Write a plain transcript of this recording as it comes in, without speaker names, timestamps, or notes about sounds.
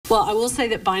Well, I will say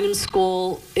that Bynum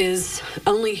School is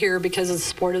only here because of the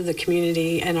support of the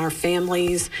community, and our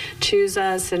families choose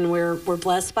us, and we're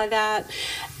blessed by that.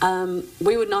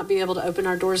 We would not be able to open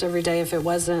our doors every day if it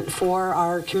wasn't for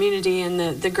our community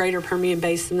and the greater Permian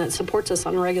Basin that supports us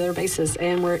on a regular basis,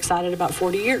 and we're excited about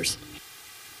 40 years.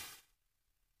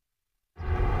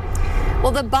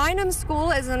 Well, the Bynum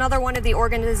School is another one of the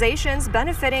organizations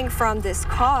benefiting from this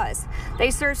cause.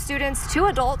 They serve students to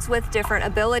adults with different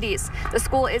abilities. The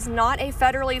school is not a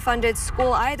federally funded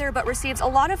school either, but receives a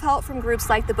lot of help from groups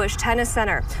like the Bush Tennis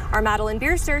Center. Our Madeline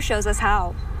Bierster shows us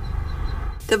how.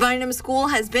 The Bynum School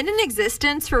has been in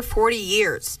existence for 40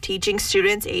 years, teaching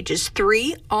students ages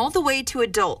 3 all the way to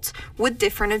adults with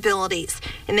different abilities.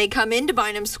 And they come into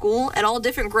Bynum School at all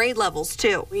different grade levels,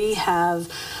 too. We have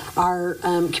our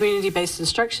community-based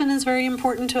instruction is very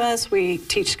important to us. We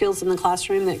teach skills in the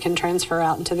classroom that can transfer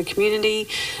out into the community.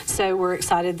 So we're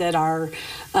excited that our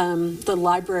the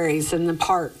libraries and the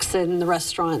parks and the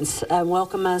restaurants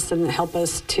welcome us and help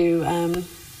us to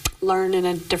learn in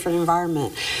a different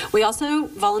environment. We also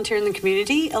volunteer in the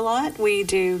community a lot. We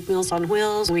do Meals on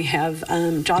Wheels. We have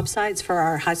job sites for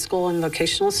our high school and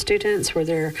vocational students where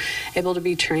they're able to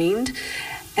be trained.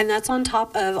 And that's on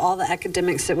top of all the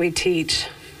academics that we teach,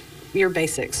 your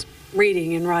basics,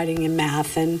 reading and writing and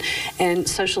math and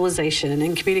socialization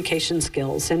and communication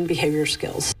skills and behavior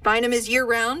skills. Bynum is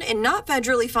year-round and not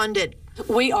federally funded.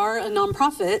 We are a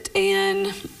nonprofit, and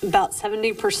about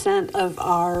 70% of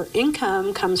our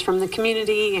income comes from the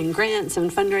community and grants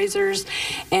and fundraisers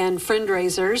and friend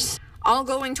raisers. All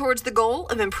going towards the goal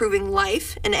of improving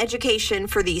life and education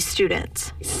for these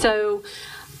students. So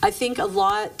I think a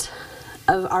lot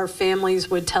of our families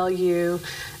would tell you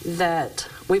that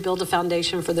we build a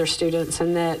foundation for their students,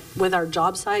 and that with our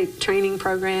job site training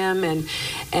program and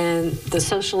the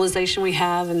socialization we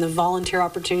have and the volunteer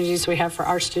opportunities we have for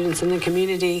our students in the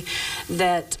community,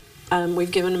 that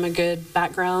we've given them a good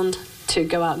background to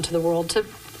go out into the world to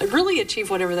really achieve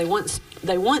whatever they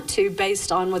want to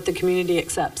based on what the community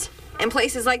accepts. And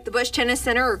places like the Bush Tennis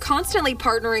Center are constantly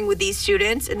partnering with these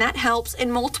students, and that helps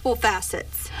in multiple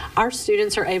facets. Our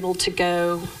students are able to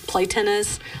go play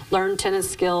tennis, learn tennis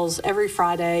skills every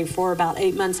Friday for about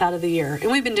 8 months out of the year.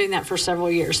 And we've been doing that for several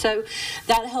years. So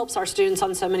that helps our students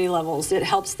on so many levels. It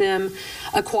helps them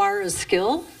acquire a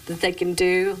skill that they can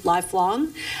do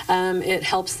lifelong. It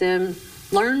helps them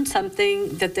learn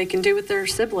something that they can do with their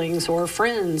siblings or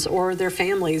friends or their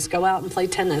families, go out and play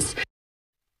tennis.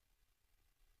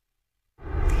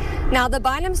 Now, the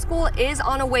Bynum School is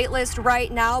on a wait list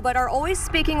right now, but are always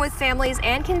speaking with families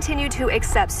and continue to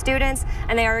accept students,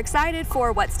 and they are excited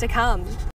for what's to come.